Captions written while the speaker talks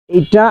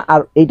এইটা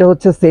আর এইটা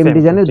হচ্ছে সেম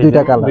ডিজাইনের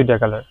দুইটা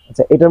কালার।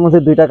 আচ্ছা, এটার মধ্যে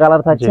দুইটা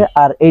কালার থাকছে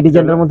আর এই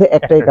ডিজাইনের মধ্যে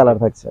একটাই কালার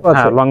থাকছে।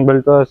 হ্যাঁ, লং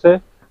বেল্টও আছে,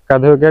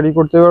 কাঁধেও ক্যারি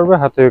করতে পারবে,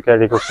 হাতেও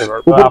ক্যারি করতে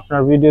পারবে। তো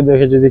আপনার ভিডিও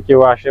দেখে যদি কেউ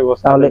আসে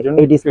তাহলে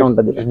এই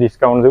ডিসকাউন্টটা দিবেন।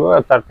 ডিসকাউন্ট দেব,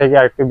 আর তার থেকে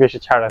আরেকটু বেশি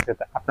ছাড় আছে।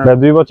 আপনারা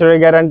 2 বছরের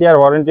গ্যারান্টি আর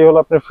ওয়ারেন্টি হলো,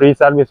 আপনি ফ্রি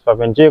সার্ভিস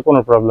পাবেন যে কোনো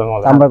প্রবলেম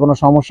হলে। আমরা কোনো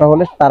সমস্যা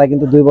হলে তারা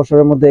কিন্তু 2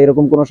 বছরের মধ্যে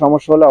এরকম কোনো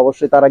সমস্যা হলে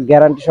অবশ্যই তারা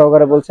গ্যারান্টি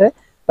সহকারে বলছে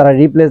তারা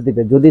রিপ্লেস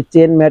দিবে। যদি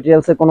চেন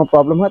ম্যাটেরিয়ালসে কোনো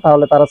প্রবলেম হয়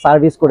তাহলে তারা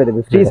সার্ভিস করে দেবে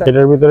ফ্রি।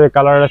 এটার ভিতরে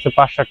কালার আছে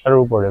 5-7টার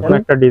উপরে, কোন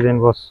একটা ডিজাইন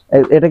বস।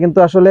 এটা কিন্তু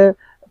আসলে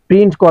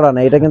প্রিন্ট করা না,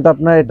 এটা কিন্তু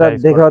আপনার এটা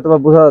দেখে হয়তো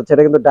বোঝা যাচ্ছে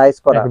এটা কিন্তু ডাইস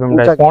করা।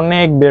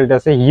 অনেক বেল্ট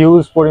আছে,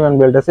 হিউজ পরিমাণ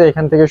বেল্ট আছে।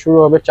 এখান থেকে শুরু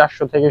হবে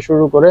 400 থেকে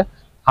শুরু করে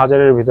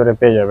 1000-এর ভিতরে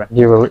পেয়ে যাবেন।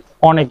 যেভাবে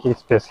অনেক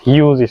স্পেস,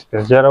 হিউজ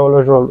স্পেস। যারা হলো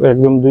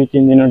একদম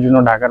 2-3 দিনের জন্য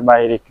ঢাকার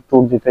বাইরে একটু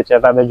ট্যুর দিতে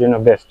চায় তাদের জন্য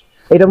বেস্ট।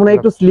 এটা মনে হয়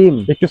একটু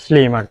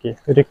স্লিম আর কি,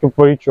 এটা একটু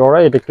পরি চওড়া,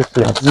 এটা একটু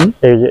স্লিম।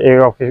 এই যে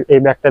এই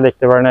ব্যাগটা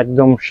দেখতে পারেন,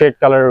 একদম শেড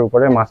কালারের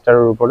উপরে,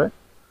 মাস্টারের উপরে,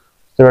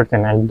 বুঝতে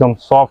পারছেন, একদম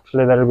সফট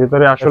লেদারের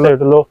ভিতরে। আসলে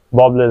এটা হলো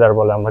বব লেদার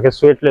বলে, আমাকে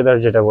সোয়েট লেদার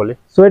যেটা বলি।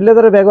 সোয়েট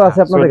লেদারের ব্যাগও আছে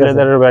আপনাদের কাছে?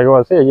 লেদারের ব্যাগও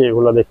আছে, এই যে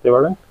এগুলো দেখতে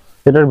পারেন।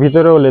 এটার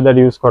ভিতরেও লেদার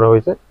ইউজ করা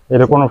হয়েছে,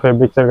 এটা কোনো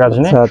ফেব্রিক্স এর কাজ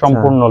নেই,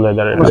 সম্পূর্ণ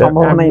লেদার।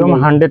 একদম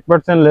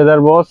 100% লেদার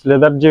বস।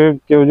 লেদার যে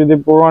কেউ যদি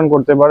প্রমাণ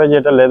করতে পারে যে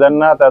এটা লেদার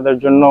না, তাদের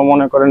জন্য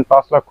মনে করেন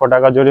 5 লক্ষ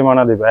টাকা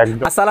জরিমানা দিবে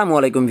একদম। আসসালামু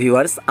আলাইকুম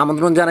ভিউয়ার্স,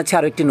 আমন্ত্রণ জানাচ্ছি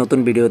আরো একটি নতুন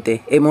ভিডিওতে।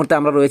 এই মুহূর্তে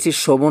আমরা রয়েছি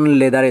শোভন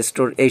লেদার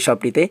স্টোর এই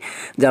শপটিতে,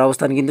 যার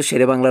অবস্থান কিন্তু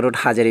শের-E-বাংলা রোড,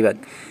 হাজারীবাগ।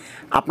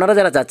 আপনারা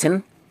যারা চাচ্ছেন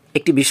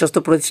একটি বিশ্বস্ত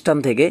প্রতিষ্ঠান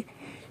থেকে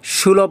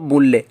সুলভ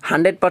মূল্যে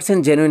 100%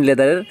 জেনুইন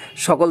লেদারের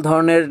সকল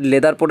ধরনের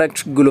লেদার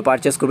প্রোডাক্টগুলো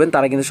পারচেস করবেন,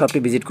 তারা কিন্তু শপটি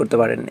ভিজিট করতে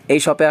পারেন। এই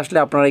শপে আসলে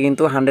আপনারা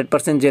কিন্তু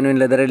 100% জেনুইন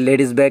লেদারের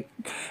ladies bag,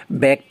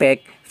 backpack,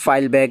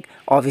 file bag,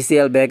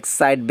 official bag,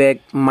 side bag,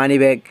 money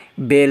bag,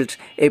 belt,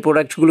 এই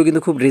প্রোডাক্টগুলো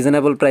কিন্তু খুব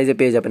রিজনেবল প্রাইসে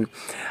পেয়ে যাবেন।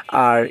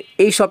 আর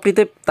এই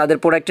শপটিতে তাদের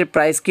প্রোডাক্টের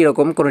প্রাইস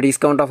কীরকম, কোনো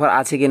ডিসকাউন্ট অফার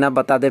আছে কি না,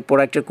 বা তাদের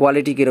প্রোডাক্টের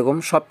কোয়ালিটি কীরকম,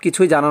 সব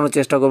কিছুই জানানোর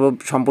চেষ্টা করব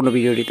সম্পূর্ণ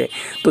ভিডিওটিতে।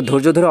 তো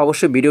ধৈর্য ধরে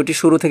অবশ্যই ভিডিওটি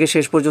শুরু থেকে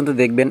শেষ পর্যন্ত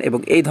দেখবেন এবং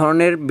এই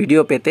ধরনের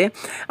ভিডিও পেতে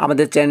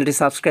আমাদের চ্যানেলটি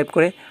সাবস্ক্রাইব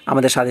করে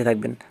আমাদের সাথে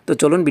থাকবেন। তো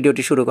চলুন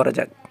ভিডিওটি শুরু করা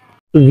যাক।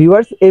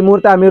 ভিউয়ার্স, এই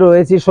মুহূর্তে আমি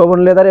রয়েছি শোভন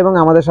লেদার এবং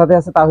আমাদের সাথে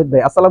আছে তাহিদ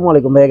ভাই। আসসালামু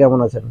আলাইকুম ভাই, কেমন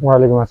আছেন?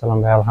 ওয়ালাইকুম আসসালাম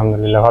ভাই,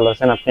 আলহামদুলিল্লাহ, ভালো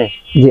আছেন আপনি?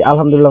 জি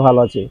আলহামদুলিল্লাহ ভালো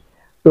আছি।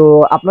 তো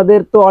আপনাদের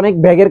তো অনেক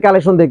ব্যাগের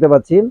কালেকশন দেখতে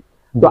পাচ্ছি,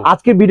 তো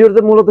আজকের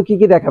ভিডিওতে মূলত কি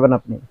কি দেখাবেন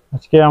আপনি?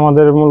 আজকে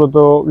আমাদের মূলত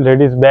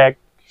ladies bag,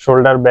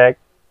 shoulder bag,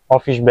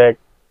 office bag,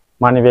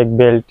 money bag,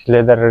 belt,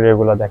 লেদারের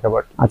এগুলো দেখাবো।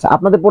 আচ্ছা,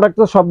 আপনাদের প্রোডাক্ট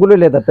তো সবগুলোই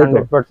লেদার, তাই তো?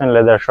 100%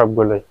 লেদার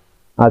সবগুলোই।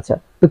 আচ্ছা,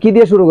 তো কি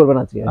দিয়ে শুরু করবেন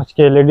আজকে?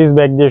 আজকে লেডিস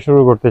ব্যাগ দিয়ে শুরু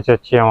করতে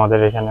চাচ্ছি আমাদের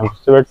এখানে,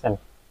 বুঝতে পারছেন।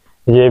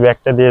 যে এই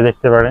ব্যাগটা দিয়ে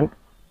দেখতে পারেন,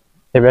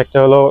 এই ব্যাগটা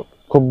হলো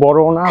খুব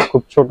বড়ও না,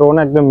 খুব ছোটও না,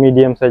 একদম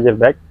মিডিয়াম সাইজের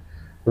ব্যাগ।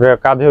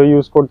 কাঁধেও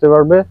ইউজ করতে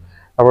পারবে,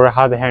 তারপরে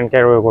হাত হ্যান্ড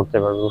ক্যারিও করতে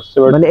পারবে, বুঝতে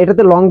পারছেন। মানে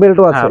এটাতে লং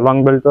বেল্টও আছে? হ্যাঁ, লং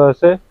বেল্টও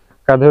আছে,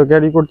 কাঁধেও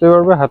ক্যারি করতে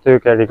পারবে, হাতেও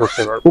ক্যারি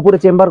করতে পারবে। উপরে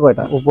চেম্বার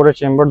কয়টা? উপরে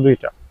চেম্বার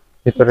 2টা,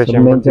 ভিতরে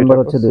চেম্বার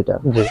হচ্ছে 2টা।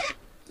 জি,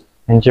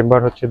 মেইন চেম্বার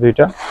হচ্ছে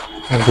 2টা।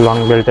 লং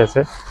বেল্ট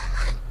আছে।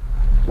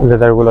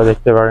 লেদার গুলো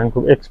দেখতে পারেন,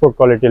 খুব এক্সপোর্ট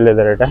কোয়ালিটির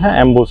লেদার এটা। হ্যাঁ,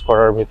 এমবোস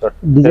করার ভিতর।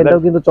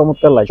 ডিজাইনটাও কিন্তু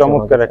চমৎকার লাগছে,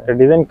 চমৎকার একটা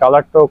ডিজাইন।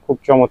 কালারটাও খুব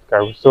চমৎকার,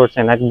 বুঝতে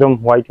পারছেন, একদম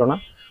হোয়াইটও না,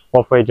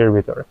 অফ হোয়াইটের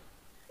ভিতরে।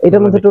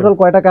 এটার মধ্যে টোটাল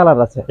কয়টা কালার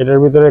আছে? এটার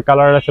ভিতরে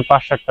কালার আছে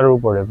 5-7টার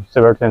উপরে, বুঝতে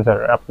পারছেন স্যার।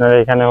 আপনার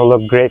এখানে হলো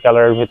গ্রে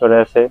কালারের ভিতরে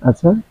আছে,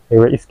 আচ্ছা,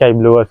 এবার স্কাই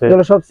ব্লু আছে,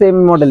 এগুলো সব সেম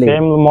মডেলই,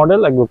 সেম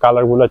মডেল, একটু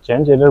কালারগুলো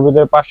চেঞ্জ। এটার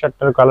ভিতরে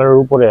 5-7টার কালারের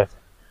উপরে আছে,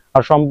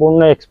 আর সম্পূর্ণ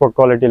এক্সপোর্ট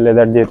কোয়ালিটির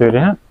লেদার দিয়ে তৈরি।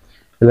 হ্যাঁ,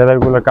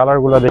 লেদারগুলো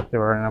কালারগুলো দেখতে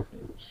পারেন আপনি।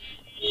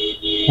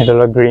 এটা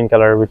হলো গ্রিন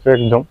কালারের ভিতরে,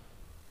 একদম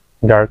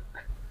ডার্ক।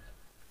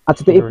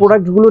 আচ্ছা, তো এই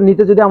প্রোডাক্টগুলো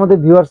নিতে যদি আমাদের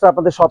ভিউয়ার্সরা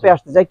আপনাদের শপে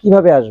আসতে চায়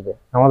কিভাবে আসবে?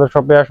 আমাদের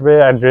শপে আসবে,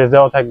 অ্যাড্রেস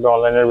দেওয়া থাকবে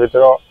অনলাইনের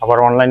ভিতরে, আবার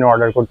অনলাইনে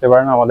অর্ডার করতে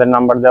পারেন। আমাদের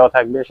নাম্বার দেওয়া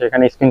থাকবে,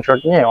 সেখানে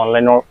স্ক্রিনশট নিয়ে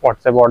অনলাইন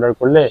হোয়াটসঅ্যাপে অর্ডার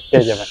করলে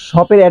পেয়ে যাবেন।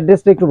 শপের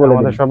অ্যাড্রেসটা একটু বলে দিন।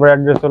 আমাদের শপের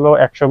অ্যাড্রেস হলো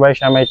 122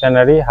 MI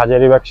tannery,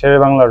 Hazaribagh,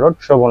 শের-E-বাংলা road,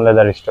 Sovan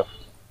leather store.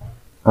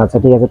 আচ্ছা,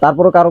 ঠিক আছে।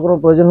 তারপরে কারো কোনো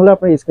প্রয়োজন হলে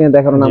আপনি স্ক্রিনে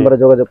দেখানো নম্বরে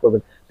যোগাযোগ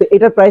করবেন। তো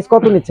এটার প্রাইস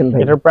কত নিচ্ছেন ভাই?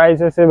 এটার প্রাইস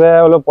আছে ভাই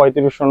হলো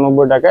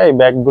 3590 টাকা। এই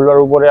ব্যাগগুলোর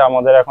উপরে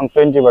আমাদের এখন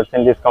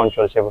 20% ডিসকাউন্ট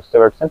চলছে, বুঝতে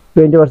পারছেন।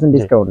 20%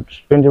 ডিসকাউন্ট?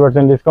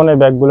 20% ডিসকাউন্ট। এই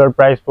ব্যাগগুলোর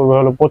প্রাইস পড়বে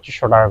হলো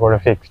 2500 টাকা করে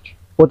ফিক্সড।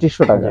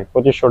 2500 টাকা?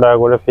 2500 টাকা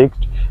করে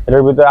ফিক্সড।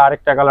 এটার ভিতরে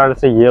আরেকটা কালার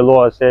আছে, ইয়েলো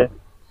আছে,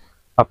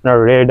 আপনার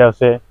রেড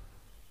আছে।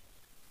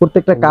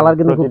 প্রত্যেকটা কালার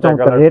কিন্তু খুব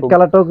চমৎকার। রেড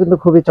কালারটাও কিন্তু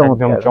খুবই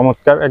চমৎকার, একদম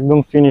চমৎকার, একদম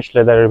ফিনিশ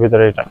লেদারের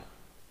ভিতরে। এটা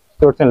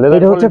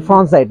এটা হচ্ছে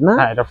ফ্রন্ট সাইড না?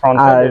 হ্যাঁ, এটা ফ্রন্ট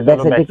সাইড। আর ব্যাক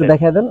সাইড একটু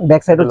দেখায় দেন।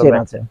 ব্যাক সাইডও চেন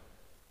আছে।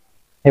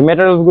 এই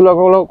ম্যাটেরিয়ালস গুলো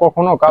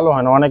কখনো কালো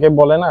হয় না। অনেকে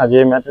বলে না যে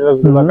ম্যাটেরিয়ালস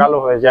গুলো কালো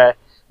হয়ে যায়,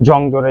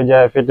 জং ধরে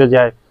যায়, ফেটে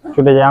যায়,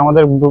 ছুটে যায়।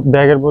 আমাদের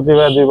ব্যাগের প্রতি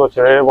 2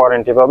 বছরের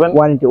ওয়ারেন্টি পাবেন।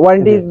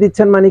 ওয়ারেন্টি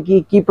দিচ্ছেন মানে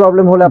কি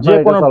প্রবলেম হলে আপনারা?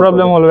 যে কোনো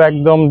প্রবলেম হলো,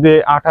 একদম যে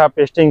আঠা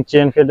পেস্টিং,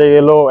 চেন ফেটে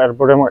গেল,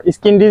 এরপরে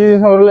স্কিন ডিজিজ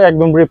হলে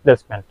একদম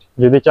রিপ্লেসমেন্ট।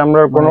 যদি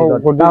চামড়ার কোনো,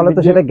 তাহলে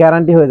তো সেটা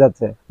গ্যারান্টি হয়ে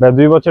যাচ্ছে।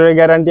 2 বছরের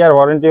গ্যারান্টি আর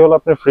ওয়ারেন্টি হলো,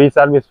 আপনি ফ্রি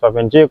সার্ভিস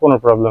পাবেন যে কোনো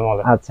প্রবলেম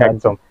হলে। আচ্ছা,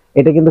 একদম।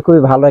 এটা কিন্তু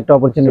খুবই ভালো একটা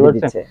অপরচুনিটি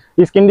দিচ্ছে।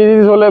 স্কিন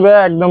ডিজিজ হলে ভাই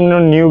একদম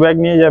নিউ ব্যাগ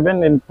নিয়ে যাবেন,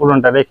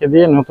 পুরোটা রেখে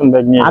দিয়ে নতুন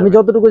ব্যাগ নিয়ে। আমি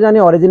যতটুকু জানি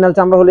অরিজিনাল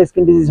চামড়া হলে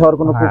স্কিন ডিজিজ হওয়ার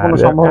কোনো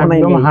সম্ভাবনা নেই,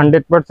 একদম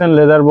 100%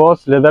 লেদার বস।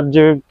 লেদার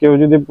যে কেউ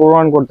যদি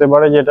প্রমাণ করতে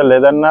পারে যে এটা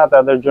লেদার না,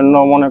 তাদের জন্য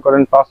মনে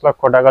করেন 5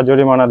 লক্ষ টাকা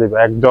জরিমানা দিবে।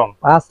 একদম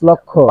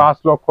 5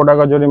 লক্ষ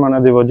টাকা জরিমানা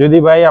দিব যদি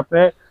ভাই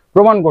আপনি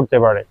প্রমাণ করতে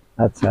পারে।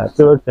 আচ্ছা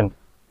বুঝতে পারছেন?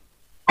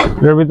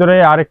 এর ভিতরে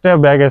আরেকটা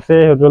ব্যাগ আছে,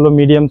 এটা হলো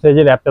মিডিয়াম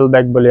সাইজের অ্যাপেল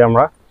ব্যাগ বলি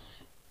আমরা।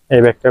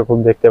 এই ব্যাগটা খুব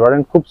দেখতে পারেন,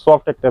 খুব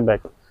সফট একটা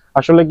ব্যাগ।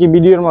 আসলে কি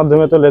ভিডিওর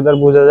মাধ্যমে তো লেদার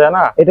বোঝা যায়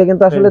না, এটা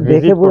কিন্তু আসলে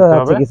দেখে বোঝা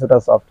যাচ্ছে কিছুটা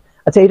সফট।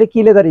 আচ্ছা, এটা কি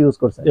লেদার ইউজ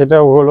করছেন? এটা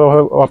হলো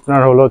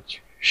আপনার হলো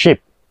শিপ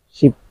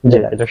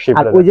লেদার। এটা শিপ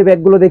আর ওই যে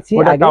ব্যাগগুলো দেখছি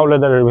ওটা কাউ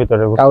লেদারের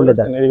ভিতরে, কাউ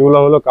লেদার। এগুলো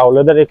হলো কাউ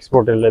লেদার,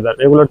 এক্সপোর্টের লেদার।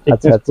 এগুলোর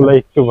থিকনেস গুলো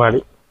একটু ভারী,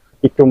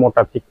 একটু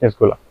মোটা থিকনেস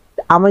গুলো।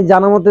 আমি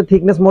জানা মতে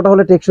থিকনেস মোটা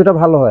হলে টেকসইটা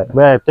ভালো হয়।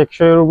 ভাই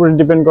টেকসইয়ের উপর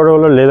ডিপেন্ড করে,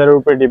 হলো লেদারের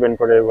উপর ডিপেন্ড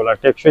করে। এগুলা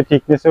টেকসই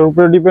থিকনেসের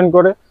উপর ডিপেন্ড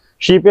করে।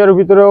 শিপের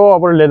ভিতরেও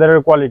আবার লেদারের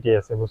কোয়ালিটি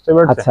আছে, বুঝতে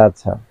পারছেন? আচ্ছা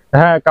আচ্ছা।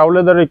 হ্যাঁ, কাউ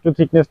লেদার একটু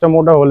থিকনেসটা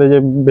মোটা হলে যে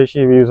বেশি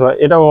ইউজ হয়,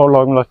 এটাও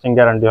লং লাস্টিং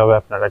গ্যারান্টি হবে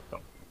আপনার একদম।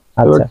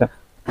 আচ্ছা,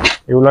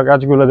 এগুলা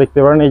কাজগুলো দেখতে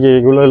পারেন, এই যে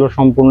এগুলো হলো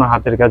সম্পূর্ণ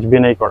হাতের কাজ,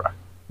 বিনাই করা।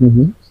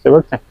 বুঝতে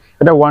পারছেন?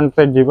 এটা ওয়ান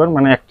সাইড জিপার,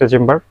 মানে একটা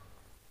চেম্বার।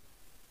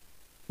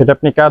 এটা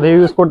আপনি কাঁধে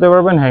ইউজ করতে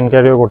পারবেন, হ্যান্ড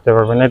ক্যারিও করতে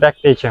পারবেন। এটা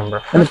একটাই চেম্বার,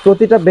 মানে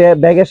প্রতিটা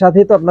ব্যাগের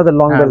সাথেই তো আপনাদের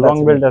লং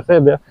বেল্ট আছে।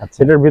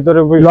 এটার ভিতরে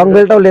লং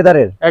বেল্টটাও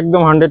লেদারের,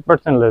 একদম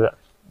 100% লেদার।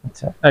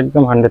 আচ্ছা,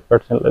 একদম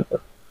 100% লেদার।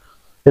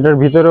 এটার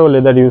ভিতরেও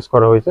লেদার ইউজ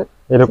করা হয়েছে,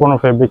 এর কোনো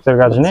ফেব্রিক্স এর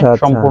কাজ নেই,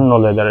 সম্পূর্ণ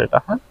লেদার এটা।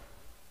 হ্যাঁ,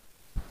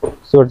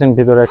 সোর্সেন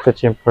ভিতরে একটা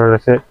চেম্বার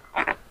আছে,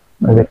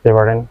 দেখতে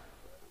পারেন।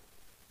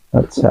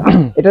 আচ্ছা,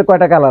 এটার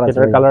কয়টা কালার আছে?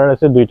 এটার কালার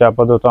আছে দুইটা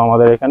আপাতত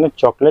আমাদের এখানে,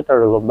 চকলেট আর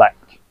হলো ব্ল্যাক।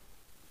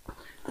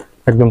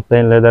 একদম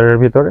প্লেন লেদারের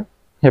ভিতরে।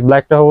 এই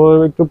ব্ল্যাকটা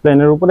হলো একটু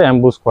প্লেনের উপরে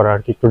এমবোস করা, আর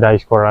কি একটু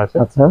ডাইস করা আছে।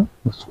 আচ্ছা,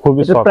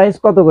 খুবই সফট। প্রাইস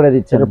কত করে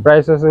দিচ্ছেন? এর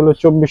প্রাইস আছে হলো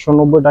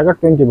 2490 টাকা,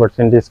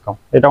 20% ডিসকাউন্ট।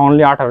 এটা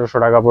অনলি 1800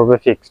 টাকা পড়বে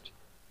ফিক্সড।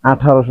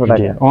 1800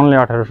 টাকা, অনলি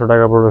 1800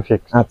 টাকা পড়বে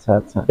ফিক্সড। আচ্ছা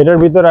আচ্ছা। এটার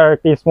ভিতরে আর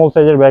একটা স্মল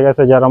সাইজের ব্যাগ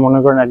আছে, যারা মনে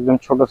করেন একদম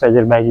ছোট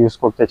সাইজের ব্যাগ ইউজ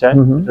করতে চায়।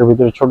 এর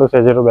ভিতরে ছোট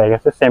সাইজেরও ব্যাগ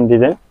আছে, সেম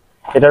ডিজাইন।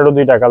 এটারও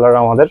দুইটা কালার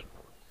আমাদের,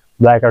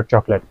 ব্ল্যাক আর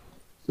চকলেট।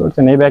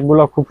 বুঝছেন? এই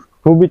ব্যাগগুলো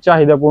খুবই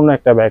চাহিদাপূর্ণ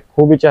একটা ব্যাগ,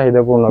 খুবই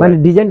চাহিদাপূর্ণ। মানে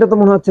ডিজাইনটা তো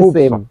মনে হচ্ছে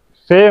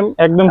সেম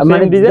একদম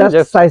সেম ডিজাইন,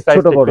 জাস্ট সাইজ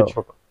ছোট বড়।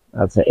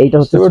 আচ্ছা, এইটা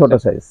হচ্ছে ছোট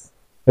সাইজ।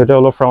 এটা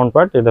হলো ফ্রন্ট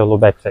পার্ট, এটা হলো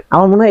ব্যাক সাইড।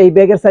 আমার মনে হয় এই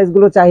ব্যাগের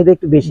সাইজগুলো চাহিদা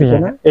একটু বেশি, তাই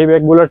না? এই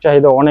ব্যাগগুলোর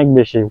চাহিদা অনেক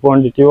বেশি,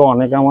 কোয়ান্টিটিও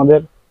অনেক আমাদের,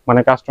 মানে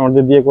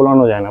কাস্টমারদের দিয়ে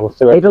কোলানো যায় না।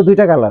 বুঝতে পারছেন? এটাও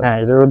দুইটা কালার। হ্যাঁ,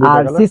 এটারও দুইটা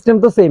কালার। আর সিস্টেম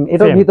তো সেম,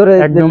 এটার ভিতরে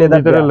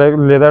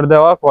লেদার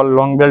দেওয়া,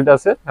 লং বেল্ট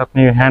আছে।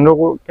 আপনি হ্যান্ডও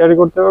ক্যারি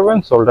করতে পারবেন,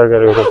 শোল্ডার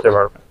ক্যারিও করতে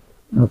পারবেন।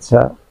 আচ্ছা,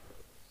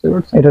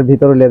 এটার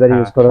ভিতরে লেদার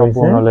ইউজ করা হয়েছে,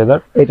 সম্পূর্ণ লেদার।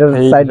 এটার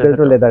সাইড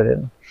বেল্টও লেদারের,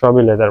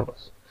 সবই লেদার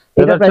বস।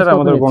 এটার প্রাইস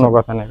আমাদের কোনো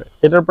কথা নেই।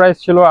 এটার প্রাইস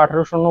ছিল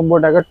 1890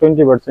 টাকা,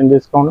 20%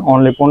 ডিসকাউন্ট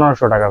অনলি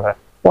 1500 টাকা ভাই।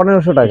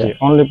 1500 টাকা,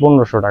 অনলি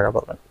 1500 টাকা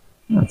পাবেন।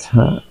 আচ্ছা,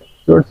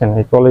 বুঝছেন?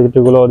 এই কোয়ালিটি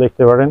গুলো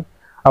দেখতে পারেন।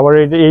 আবার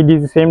এই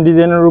সেম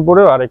ডিজাইনের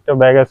উপরেও আরেকটা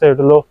ব্যাগ আছে,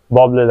 এটা হলো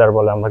বব লেদার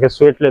বলে, আমাকে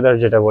সোয়েট লেদার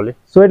যেটা বলি।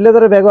 সোয়েট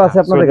লেদারের ব্যাগও আছে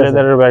আপনাদের কাছে?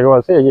 লেদারের ব্যাগও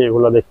আছে, এই যে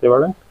এগুলো দেখতে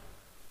পারেন।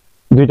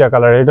 দুইটা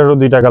কালার, এটারও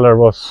দুইটা কালার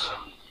বস,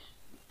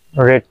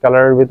 রেড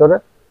কালারের ভিতরে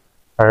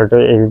আর এটা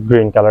এই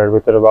গ্রিন কালারের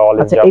ভিতরে বা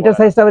অলিভ। আচ্ছা, এটার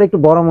সাইজটা আবার একটু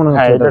বড় মনে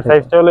হচ্ছে। হ্যাঁ, এটার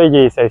সাইজটা হলো এই যে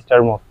এই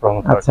সাইজটার মতো।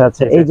 আচ্ছা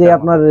আচ্ছা, এই যে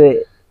আপনার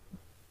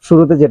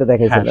শুরুতে যেটা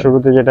দেখাইছিলেন। হ্যাঁ,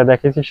 শুরুতে যেটা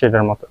দেখিয়েছি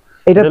সেটার মতো।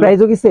 এটার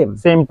প্রাইসও কি সেম?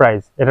 Same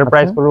price. এটার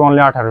প্রাইস পড়বে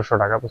অনলি 1800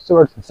 টাকা। বুঝতে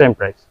পারছেন? Same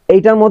price.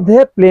 এইটার মধ্যে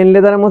প্লেন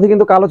লেদারের মধ্যে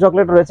কিন্তু কালো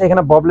চকলেট রয়েছে,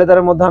 এখানে বব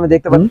লেদারের মধ্যে আমি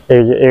দেখতে পাচ্ছি।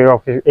 এই যে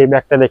এই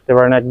ব্যাগটা দেখতে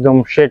পারেন, একদম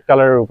শেড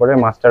কালারের উপরে,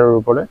 মাস্টারের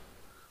উপরে।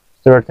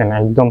 বুঝতে পারছেন?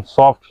 একদম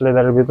সফট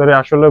লেদারের ভিতরে।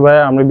 আসলে ভাই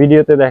আমরা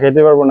ভিডিওতে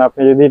দেখাইতে পারবো না,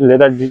 আপনি যদি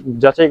লেদার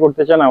যাচাই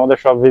করতে চান আমাদের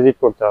সব ভিজিট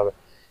করতে হবে।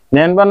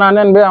 নেন বা না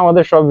নেন ভাই,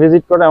 আমাদের সব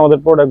ভিজিট করে আমাদের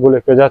প্রোডাক্টগুলো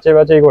একটু যাচাই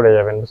বাছাই করে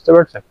যাবেন। বুঝতে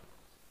পারছেন?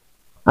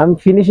 আমি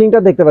ফিনিশিংটা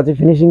দেখতে পাচ্ছি,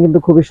 ফিনিশিং কিন্তু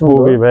খুবই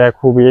সুন্দর। খুবই ভাই,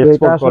 খুবই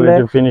এক্সপোর্ট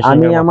কোয়ালিটির ফিনিশিং।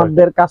 আমি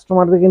আমাদের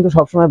কাস্টমারদের কিন্তু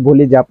সবসময়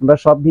বলি যে আপনারা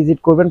সব ভিজিট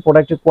করবেন,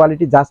 প্রোডাক্টের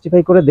কোয়ালিটি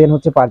জাস্টিফাই করে দেন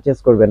হচ্ছে পারচেজ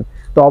করবেন।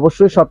 তো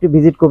অবশ্যই সবটি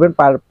ভিজিট করবেন,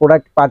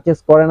 প্রোডাক্ট পারচেজ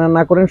করেন আর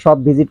না করেন সব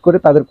ভিজিট করে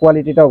তাদের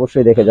কোয়ালিটিটা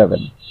অবশ্যই দেখে যাবেন।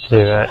 জি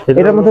ভাই।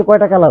 এটার মধ্যে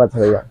কয়টা কালার আছে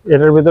ভাইয়া?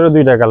 এটার ভিতরে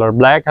দুইটা কালার,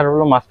 ব্ল্যাক আর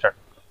হলো মাস্টার্ড।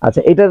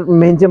 আচ্ছা, এটার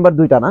মেইন চেম্বার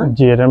দুইটা না?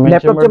 জি, এটার মেইন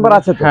ল্যাপটপ চেম্বার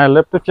আছে তো? হ্যাঁ,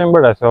 ল্যাপটপ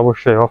চেম্বার আছে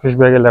অবশ্যই। অফিস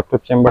ব্যাগে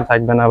ল্যাপটপ চেম্বার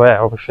থাকবে না ভাই?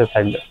 অবশ্যই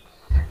থাকবে।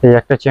 এই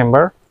একটা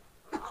চেম্বার,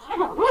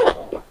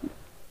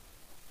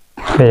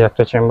 এই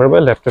একটা চেম্বার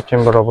ভাই, ল্যাপটপ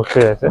চেম্বার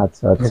অবশ্যই আছে।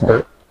 আচ্ছা আচ্ছা,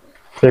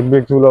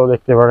 ফেব্রিক গুলোও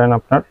দেখতে পারেন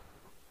আপনার,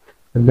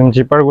 একদম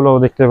জিপার গুলোও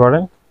দেখতে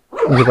পারেন,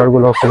 জিপার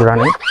গুলো খুব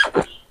রানিং।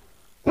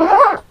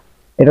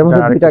 এটার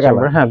মধ্যে দুইটা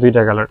কালার? হ্যাঁ,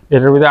 দুইটা কালার।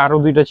 এটার ভিতরে আরো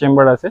দুইটা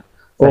চেম্বার আছে।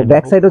 ও,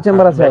 ব্যাক সাইডেও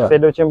চেম্বার আছে? ব্যাক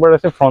সাইডেও চেম্বার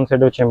আছে, ফ্রন্ট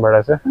সাইডেও চেম্বার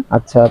আছে।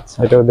 আচ্ছা আচ্ছা,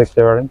 এটাও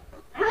দেখতে পারেন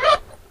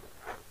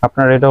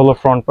আপনার। এটা হলো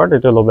ফ্রন্ট পার্ট,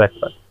 এটা হলো ব্যাক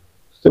পার্ট।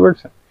 বুঝতে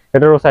পারছেন?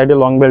 এটারও সাইডে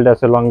লং বেল্ট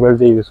আছে, লং বেল্ট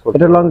দিয়ে ইউজ করতে।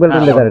 এটা লং বেল্ট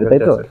লেদারের, তাই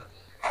তো?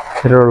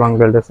 এটারও লং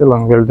বেল্ট আছে,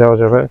 লং বেল্ট দেওয়া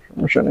যাবে,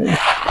 সমস্যা নেই।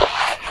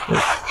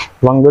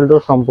 লং বেল্টও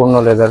সম্পূর্ণ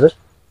লেদারের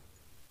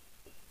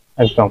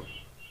একদম।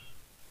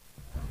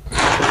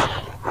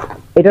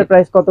 এটার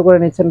প্রাইস কত করে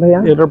নিচ্ছেন ভাইয়া?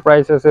 এটার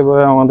প্রাইস আছে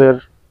ভাই আমাদের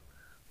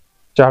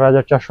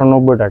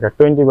 4490 টাকা,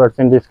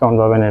 20% ডিসকাউন্ট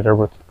পাবেন এটার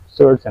প্রতি।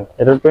 বুঝতে পারছেন,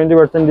 এটা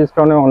 20%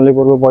 ডিসকাউন্টে অনলি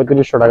পড়বে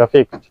 3500 টাকা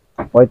ফিক্সড।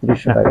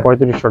 3500 টাকা,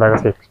 3500 টাকা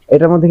ফিক্সড।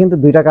 এটার মধ্যে কিন্তু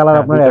দুইটা কালার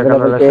আপনার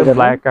अवेलेबल পেয়ে যাবেন,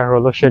 ব্ল্যাক আর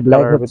হলো শেড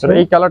কালারের ভিতরে।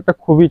 এই কালারটা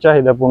খুবই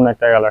চাহিদাপূর্ণ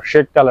একটা কালার,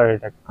 শেড কালার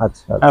এটা।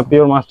 আচ্ছা হ্যাঁ,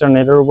 পিওর মাস্টার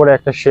নেটের উপরে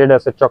একটা শেড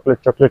আছে,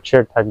 চকলেট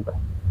শেড থাকবে,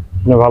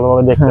 আপনি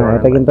ভালোভাবে দেখতে পারবেন।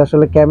 এটা কিন্তু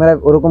আসলে ক্যামেরায়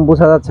ওরকম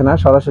বোঝা যাচ্ছে না,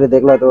 সরাসরি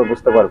দেখলে হয়তো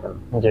বুঝতে পারবেন।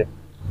 জি,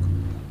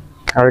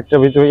 আরেকটা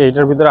ভিতরে,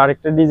 এইটার ভিতরে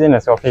আরেকটা ডিজাইন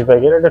আছে অফিস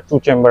ব্যাগের, এটা 2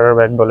 চেম্বারের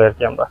ব্যাগ বলে আর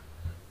কি আমরা।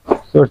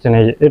 বুঝছেন,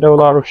 এই যে এটা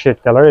হলো আরো শেড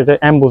কালার, এটা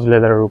এমবোস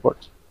লেদারের উপর,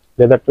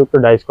 লেদারটা একটু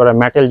ডাইস করা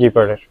মেটাল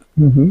জিপারের।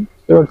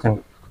 বুঝছেন,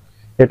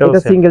 এটা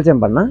সিঙ্গেল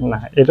চেম্বার না? না,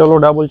 এটা হলো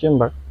ডাবল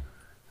চেম্বার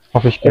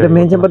অফিস। এটা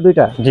মেইন চেম্বার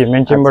দুইটা? জি,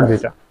 মেইন চেম্বার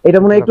দুইটা। এটা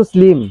মনে হয় একটু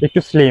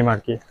স্লিম আর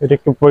কি, এটা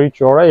একটু পরি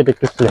চওড়া, এটা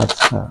একটু স্লিম।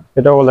 আচ্ছা,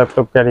 এটাও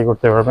ল্যাপটপ ক্যারি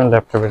করতে পারবেন,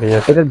 ল্যাপটপের ইয়ে।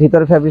 এটার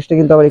ভিতরে ফ্যাব্রিকটা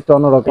কিন্তু আবার একটু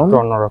অন্যরকম।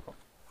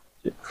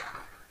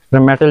 এটা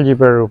মেটাল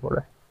জিপারের উপরে,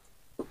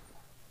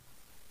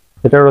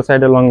 এটারও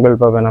সাইডে লং বেল্ট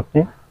পাবেন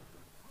আপনি।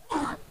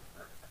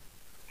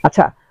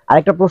 আচ্ছা,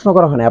 আরেকটা প্রশ্ন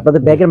করা হয়,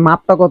 আপনাদের ব্যাগের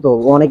মাপটা কত?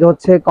 অনেকে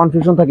হচ্ছে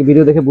কনফিউশন থাকে,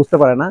 ভিডিও দেখে বুঝতে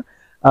পারে না।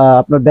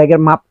 আপনার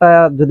ব্যাগের মাপটা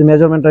যদি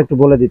মেজারমেন্টটা একটু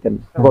বলে দিতেন।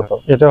 কত?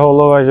 এটা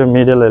হলো এই যে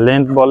মিডলে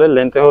লেন্থ বলে,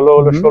 লেন্থে হলো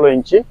 16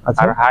 ইঞ্চি,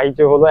 আর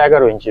হাইটে হলো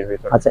 11 ইঞ্চির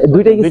ভিতর। আচ্ছা,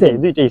 দুইটাই কি সেম?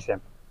 দুইটাই সেম,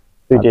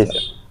 দুইটাই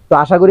সেম। তো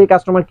আশা করি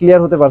কাস্টমার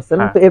ক্লিয়ার হতে পারছেন।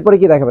 তো এরপরে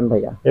কি দেখাবেন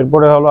ভাইয়া?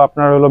 এরপরে হলো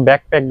আপনার হলো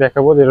ব্যাকপ্যাক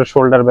দেখাবো, যেটা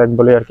শোল্ডার ব্যাগ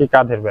বলে আর কি,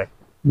 কাঁধের ব্যাগ।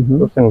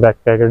 বুঝছেন,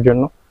 ব্যাকপ্যাকের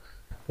জন্য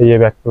এই যে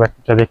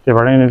ব্যাকপ্যাকটা দেখতে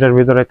পারেন। এটার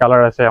ভিতরে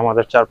কালার আছে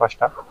আমাদের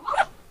 4-5টা।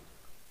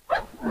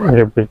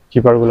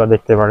 জিপার গুলা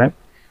দেখতে পারেন।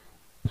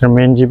 এটা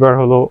মেইন জিপার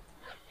হলো,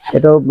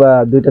 এটাও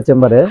দুইটা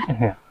চেম্বারে।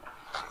 হ্যাঁ,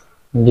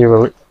 জিপার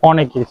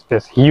অনেক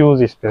স্পেস, হিউজ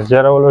স্পেস।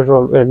 যারা হলো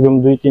একদম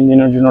 2-3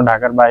 দিনের জন্য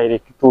ঢাকার বাইরে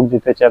একটু ট্যুর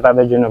দিতে চায়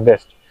তাদের জন্য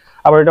বেস্ট।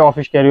 আবার এটা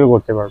অফিস ক্যারিও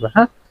করতে পারবে।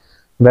 হ্যাঁ,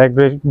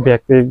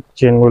 ব্যাক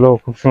চেন গুলো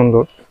খুব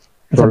সুন্দর,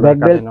 ব্যাক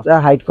বেল্ট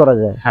হাইড করা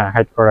যায়। হ্যাঁ,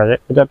 হাইড করা যায়।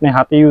 এটা আপনি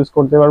হাতে ইউজ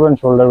করতে পারবেন,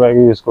 শোল্ডার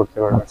ব্যাগে ইউজ করতে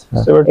পারবেন।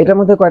 এটার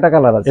মধ্যে কয়টা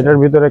কালার আছে? এটার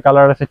ভিতরে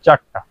কালার আছে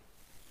 4টা।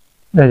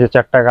 এই যে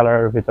 4টা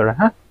কালারের ভিতরে,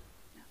 হ্যাঁ,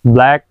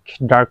 ব্ল্যাক,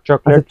 ডার্ক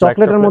চকলেট।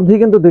 চকলেটের মধ্যেই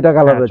কিন্তু দুইটা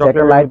কালার রয়েছে,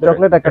 একটা লাইট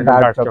চকলেট, একটা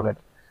ডার্ক চকলেট।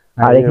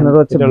 আর এখানে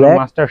রয়েছে ব্ল্যাক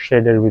মাস্টার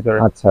শেডের ভিতরে।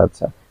 আচ্ছা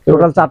আচ্ছা,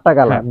 টোটাল 4টা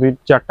কালার।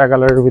 4টা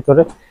কালারের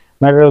ভিতরে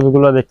ম্যাটেরিয়ালস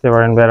গুলো দেখতে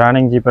পারেন ভাই,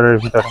 রানিং জিপারের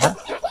ভিতরে। হ্যাঁ,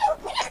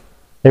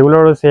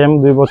 এগুলোরও সেম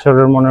 2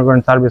 বছরের মনে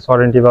করেন সার্ভিস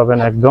ওয়ারেন্টি পাবেন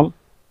একদম।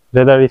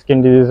 লেদার স্কিন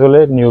ডিজিজ হলে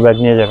নিউ ব্যাগ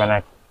নিয়ে যাবেন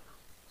এক।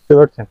 বুঝতে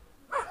পারছেন,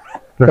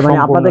 মানে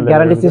আপনাদের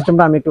গ্যারান্টি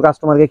সিস্টেমটা আমি একটু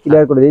কাস্টমারকে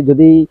ক্লিয়ার করে দিই।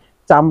 যদি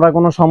চামড়া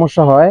কোনো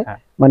সমস্যা হয়,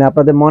 মানে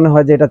আপনাদের মনে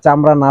হয় যে এটা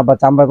চামড়া না, বা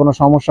চামড়া কোনো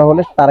সমস্যা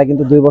হলে, তারা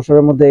কিন্তু 2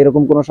 বছরের মধ্যে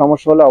এরকম কোনো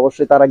সমস্যা হলে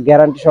অবশ্যই তারা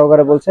গ্যারান্টি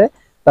সহকারে বলছে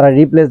তারা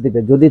রিপ্লেস দিবে।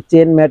 যদি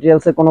চেন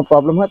ম্যাটেরিয়ালস এর কোনো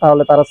প্রবলেম হয়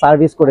তাহলে তারা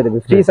সার্ভিস করে দিবে,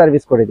 ফ্রি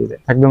সার্ভিস করে দিবে,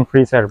 একদম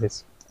ফ্রি সার্ভিস।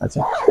 আচ্ছা,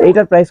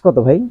 এইটার প্রাইস কত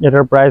ভাই?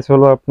 এটার প্রাইস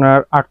হলো আপনার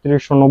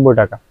 3890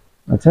 টাকা।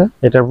 আচ্ছা,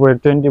 এটার উপরে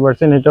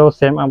 20%, এটাও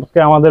সেম।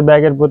 আমাদের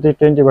ব্যাগের প্রতি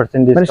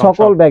 20% ডিসকাউন্ট, মানে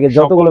সকল ব্যাগে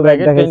যতগুলো ব্যাগ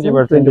দেখাচ্ছি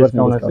 20%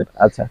 ডিসকাউন্ট আছে।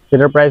 আচ্ছা,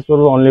 এটার প্রাইস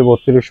পড়বে অনলি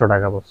 3200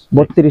 টাকা বস।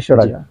 3200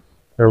 টাকা।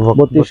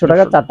 3200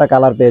 টাকা 4টা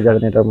কালার পেয়ে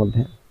যাবেন এটার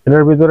মধ্যে।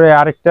 এটার ভিতরে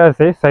আরেকটা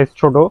আছে সাইজ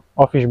ছোট,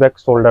 অফিস ব্যাগ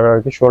শোল্ডার আর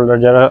কি। শোল্ডার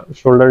যারা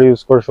শোল্ডার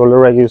ইউজ করে, শোল্ডার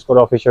ব্যাগ ইউজ করে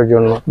অফিসের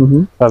জন্য,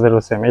 তাদেরও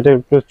সেম। এটা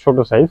একটু ছোট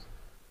সাইজ,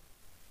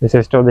 এই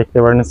সাইজটাও দেখতে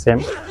পারেন সেম।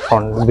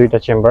 দুইটা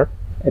চেম্বার,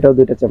 এটাও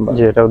দুইটা চেম্বার।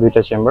 জি, এটাও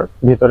দুইটা চেম্বার।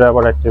 ভিতরে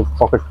আবার একটা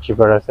পকেট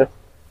জিপার আছে,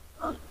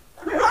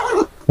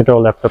 এটাও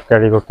ল্যাপটপ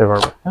ক্যারি করতে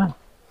পারবে। হ্যাঁ,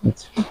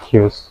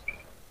 হিউজ।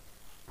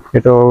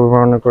 এটাও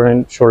মনে করেন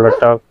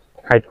শোল্ডারটা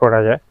হাইড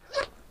করা যায়।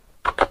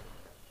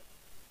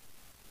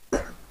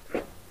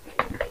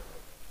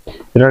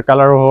 এটার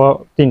কালার হওয়া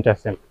 3টা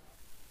সেম।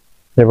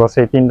 এবার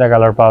সেই 3টা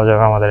কালার পাওয়া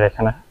যাবে আমাদের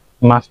এখানে।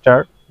 Master,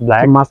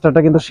 black.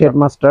 মাস্টারটা কিন্তু শেড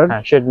মাস্টার।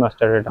 হ্যাঁ, শেড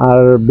মাস্টার এটা।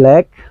 আর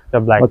ব্ল্যাক, এটা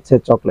ব্ল্যাক হচ্ছে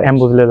চকলেট,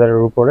 এমবোস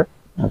লেদারের উপরে।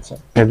 আচ্ছা,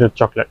 এটা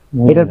চকলেট।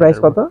 এটার প্রাইস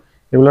কত?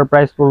 এগুলোর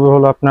প্রাইস পড়বে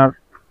হলো আপনার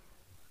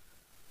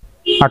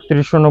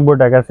 3890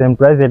 টাকা, সেম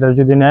প্রাইস। এটা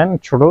যদি নেন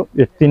ছোট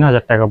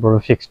 3000 টাকা পড়বে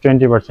ফিক্স,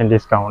 20%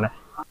 ডিসকাউন্টে।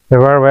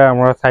 এবার ভাই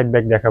আমরা সাইড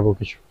ব্যাগ দেখাবো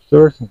কিছু। বুঝতে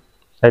পারছেন,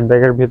 সাইড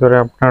ব্যাগের ভিতরে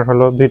আপনার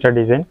হলো 2টা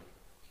ডিজাইন,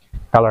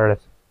 কালার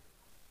আছে।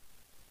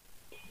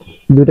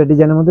 2টা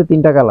ডিজাইনের মধ্যে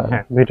 3টা কালার?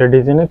 হ্যাঁ, 2টা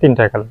ডিজাইনে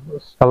 3টা কালার।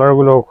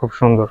 কালারগুলো খুব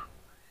সুন্দর।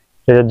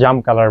 এটা জাম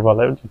কালার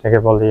বলে, যেটাকে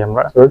বলি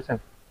আমরা। বুঝছেন,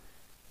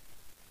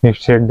 মিক্স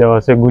শেড দেওয়া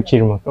আছে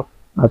গুচির মতো।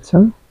 আচ্ছা,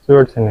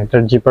 বুঝছেন,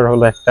 এটার জিপার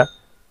হলো একটা,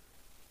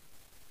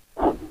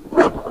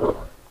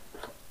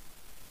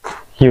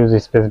 হিউজ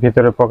স্পেস।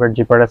 ভিতরে পকেট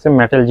জিপার আছে,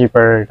 মেটাল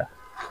জিপার এটা।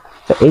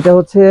 এটা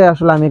হচ্ছে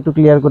আসলে আমি একটু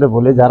ক্লিয়ার করে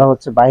বলি, যারা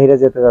হচ্ছে বাইরে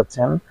যেতে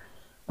যাচ্ছেন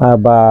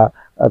বা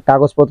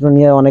কাগজপত্র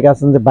নিয়ে অনেকে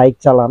আছেন যে বাইক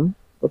চালান,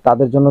 তো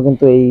তাদের জন্য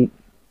কিন্তু এই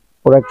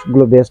প্রোডাক্ট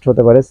গুলো বেস্ট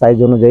হতে পারে সাইজ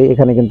অনুযায়ী।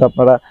 এখানে কিন্তু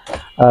আপনারা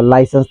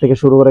লাইসেন্স থেকে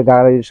শুরু করে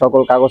গাড়ির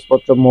সকল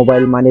কাগজপত্র,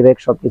 মোবাইল, মানি ব্যাগ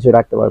সবকিছু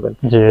রাখতে পারবেন।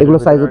 এগুলো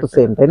সাইজও তো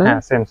সেম, তাই না?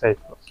 হ্যাঁ, সেম সাইজ।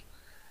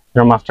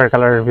 এটা মাস্টার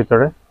কালারের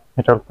ভিতরে,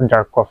 এটা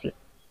ডার্ক কফি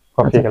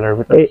কালারের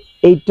ভিতরে।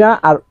 এইটা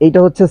আর এইটা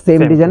হচ্ছে সেম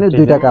ডিজাইনের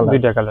 2টা কালার।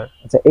 2টা কালার।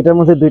 আচ্ছা, এটার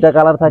মধ্যে 2টা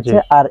কালার থাকছে,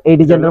 আর এই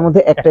ডিজাইনের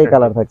মধ্যে একটাই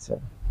কালার থাকছে।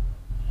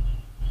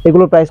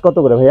 এগুলোর প্রাইস কত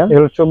করে ভাইয়া?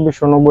 এগুলো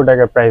 2490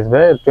 টাকা প্রাইস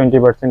ভাই,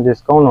 20%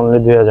 ডিসকাউন্ট, অনলি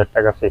 2000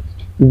 টাকা ফিক্সড।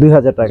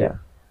 2000 টাকা।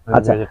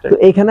 আচ্ছা, তো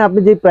এখানে আপনি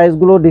যে প্রাইস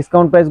গুলো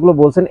ডিসকাউন্ট প্রাইস গুলো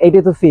বলছেন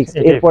এটাই তো ফিক্সড,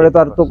 এরপরে তো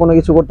আর তো কোনো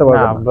কিছু করতে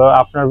পারবেন না।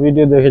 আপনার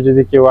ভিডিও দেখে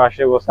যদি কেউ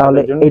আসে তাহলে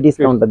এই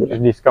ডিসকাউন্টটা দিবেন,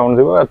 ডিসকাউন্ট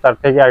দেব, তার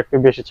থেকে আরেকটু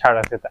বেশি ছাড়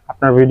আছে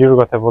আপনার ভিডিওর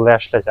কথা বলে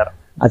আসলে যারা।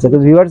 আচ্ছা, তো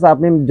ভিউয়ার্স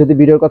আপনি যদি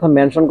ভিডিওর কথা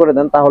মেনশন করে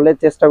দেন তাহলে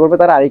চেষ্টা করবে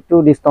তারা আরেকটু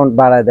ডিসকাউন্ট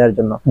বাড়ায় দেওয়ার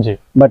জন্য। জি,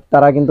 বাট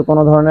তারা কিন্তু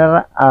কোনো ধরনের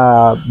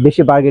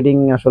বেশি বার্গেনিং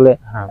আসলে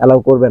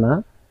অ্যালাউ করবে না।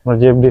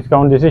 যে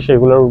ডিসকাউন্ট দিছি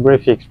সেগুলোর উপরে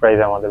ফিক্সড প্রাইস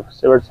আমাদের,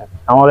 বুঝতে পারছেন।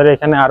 আমাদের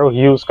এখানে আরো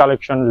হিউজ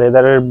কালেকশন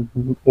লেদারের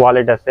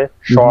ওয়ালেট আছে,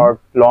 শর্ট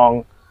লং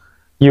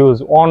হিউজ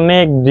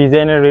অনেক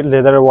ডিজাইনের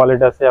লেদারের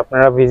ওয়ালেট আছে,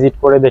 আপনারা ভিজিট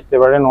করে দেখতে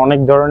পারেন। অনেক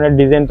ধরনের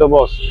ডিজাইন তো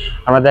বস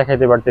আমরা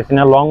দেখাইতে পারতেছি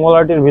না। লং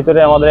ওয়ালেটের ভিতরে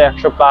আমাদের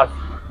 100 প্লাস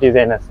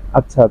ডিজাইন আছে।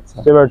 আচ্ছা আচ্ছা,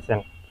 বুঝতে পারছেন।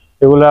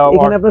 এগুলা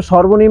এখানে আপনার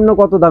সর্বনিম্ন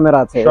কত দামের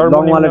আছে?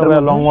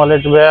 লং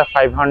ওয়ালেট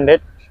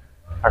 500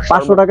 আর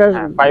 500 টাকার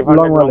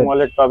লং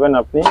ওয়ালেট পাবেন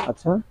আপনি।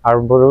 আচ্ছা, আর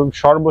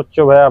সর্বোচ্চ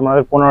ভাই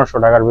আমাদের 1500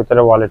 টাকার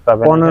ভিতরে ওয়ালেট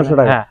পাবেন। 1500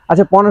 টাকা।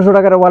 আচ্ছা, 1500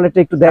 টাকার ওয়ালেটটা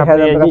একটু দেখা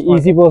যাবে।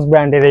 ইজি পোস্ট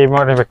ব্র্যান্ডের এই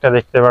মডেল একটা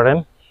দেখতে পারেন,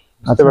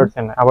 বুঝতে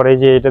পারছেন। আবার এই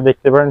যে এটা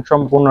দেখতে পারেন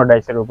সম্পূর্ণ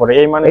ডাইসের উপরে,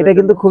 এই মানে এটা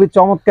কিন্তু খুবই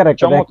চমৎকার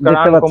একটা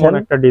দেখতে পাচ্ছেন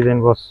একটা ডিজাইন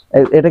বস।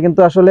 এটা কিন্তু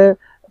আসলে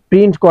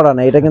প্রিন্ট করা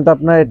না, এটা কিন্তু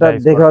আপনার এটা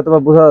দেখে হয়তো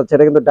বোঝা যাচ্ছে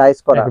এটা কিন্তু ডাইস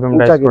করা, একদম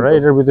ডাইস করা।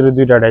 এটার ভিতরে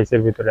দুইটা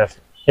ডাইসের ভিতরে আছে।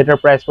 এটার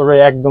প্রাইস পড়বে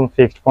একদম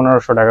ফিক্সড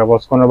 1500 টাকা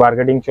বস, কোনো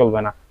বার্গেনিং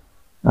চলবে না।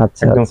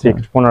 আচ্ছা, একদম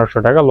ফিক্সড 1500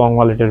 টাকা লং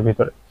ওয়ালেটের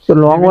ভিতরে। তো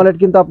লং ওয়ালেট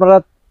কিন্তু আপনারা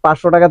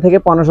 500 টাকা থেকে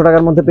 1500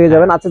 টাকার মধ্যে পেয়ে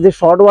যাবেন। আচ্ছা, যে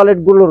শর্ট ওয়ালেট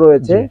গুলো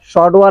রয়েছে,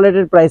 শর্ট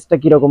ওয়ালেটের প্রাইসটা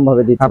কি রকম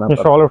ভাবে দিচ্ছেন আপনি?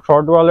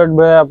 শর্ট ওয়ালেট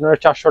ভাই আপনার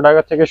 400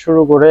 টাকা থেকে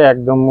শুরু করে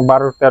একদম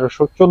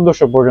 1200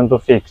 1300 পর্যন্ত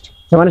ফিক্সড,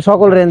 মানে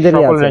সকল রেঞ্জেরই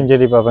আছে। সকল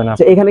রেঞ্জেরই পাবেন।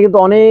 আচ্ছা, এখানে কিন্তু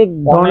অনেক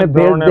ধরনের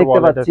বেল্ট দেখতে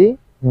পাচ্ছি।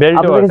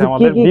 বেল্টও আছে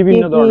আমাদের,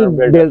 বিভিন্ন ধরনের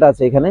বেল্ট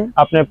আছে এখানে।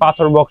 আপনি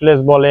পাথর বকলেস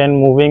বলেন,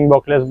 মুভিং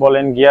বকলেস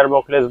বলেন, গিয়ার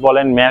বকলেস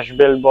বলেন, ম্যাশ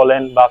বেল্ট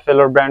বলেন,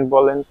 বাফেলোর ব্র্যান্ড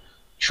বলেন,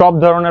 সব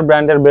ধরনের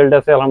ব্র্যান্ডের বেল্ট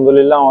আছে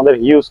আলহামদুলিল্লাহ। আমাদের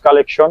হিউজ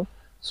কালেকশন।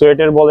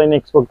 সোয়েটার বলেন,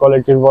 এক্সপোর্ট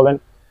কোয়ালিটির বলেন,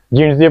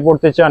 জিন্স দিয়ে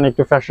পড়তে চান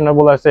একটু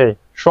ফ্যাশনেবল আছে,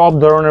 সব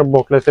ধরনের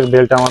বকলেসের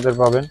বেল্ট আমাদের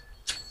পাবেন।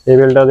 এই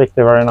বেল্টটা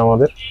দেখতে পারেন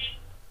আমাদের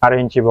 8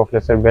 ইঞ্চি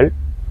বকলেসের বেল্ট,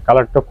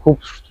 কালারটা খুব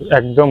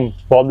একদম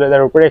বব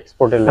লেদার উপরে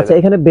এক্সপোর্টের লেদার। আচ্ছা,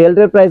 এখানে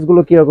বেল্টের প্রাইস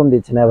গুলো কি রকম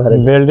দিচ্ছেন এভারেজ?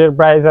 বেল্টের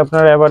প্রাইস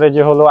আপনার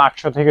এভারেজে হলো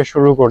 800 থেকে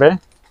শুরু করে,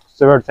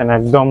 বুঝতে পারছেন,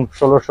 একদম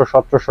 1600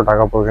 1700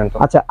 টাকা পর্যন্ত।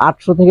 আচ্ছা,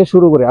 800 থেকে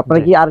শুরু করে। আপনারা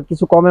কি আর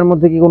কিছু কমের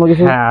মধ্যে কি কোনো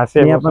কিছু? হ্যাঁ আছে,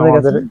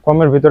 আমাদের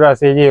কমের ভিতরে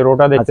আছে। এই যে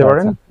রোটা দেখতে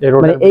পারেন, এই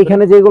রোটা মানে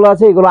এইখানে যেগুলো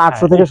আছে এগুলো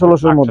 800 থেকে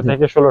 1600 এর মধ্যে। 800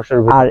 থেকে 1600 এর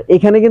ভিতরে। আর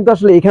এখানে কিন্তু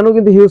আসলে এখানেও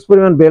কিন্তু হিউজ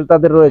পরিমাণ বেল্ট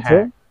তাদের রয়েছে।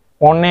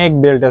 অনেক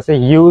বেল্ট আছে,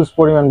 হিউজ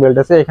পরিমাণ বেল্ট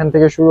আছে। এখান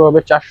থেকে শুরু হবে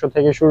 400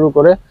 থেকে শুরু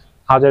করে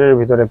 1000 এর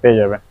ভিতরে পেয়ে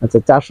যাবেন। আচ্ছা,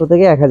 400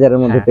 থেকে 1000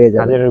 এর মধ্যে পেয়ে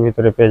যাবেন। 1000 এর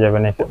ভিতরে পেয়ে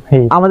যাবেন।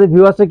 আমাদের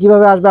ভিউয়ার্সরা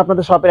কিভাবে আসবে?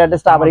 আপনাদের শপের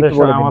অ্যাড্রেসটা আবার একটু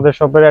বলে দিন। আমাদের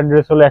শপের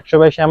অ্যাড্রেস হলো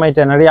 122 এমআই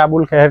ট্যানারি,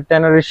 আবুল খায়ের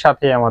ট্যানারির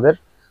সাথে আমাদের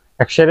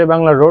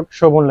Sher-e-Bangla road,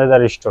 Sovan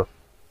leather store.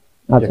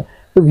 আচ্ছা,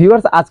 তো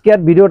ভিউয়ার্স আজকে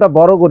আর ভিডিওটা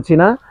বড় করছি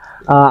না।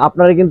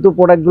 আপনারা কিন্তু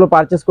প্রোডাক্টগুলো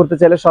পারচেজ করতে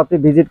চাইলে শপটি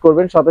ভিজিট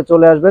করবেন, শপে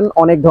চলে আসবেন।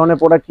 অনেক ধরনের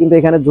প্রোডাক্ট কিন্তু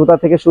এখানে জুতা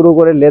থেকে শুরু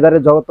করে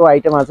লেদারের যত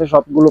আইটেম আছে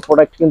সবগুলো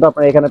প্রোডাক্ট কিন্তু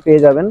আপনারা এখানে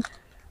পেয়ে যাবেন।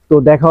 তো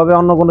দেখা হবে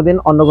অন্য কোনো দিন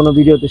অন্য কোনো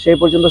ভিডিওতে। সেই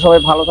পর্যন্ত সবাই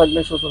ভালো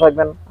থাকবেন, সুস্থ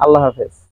থাকবেন। আল্লাহ হাফেজ।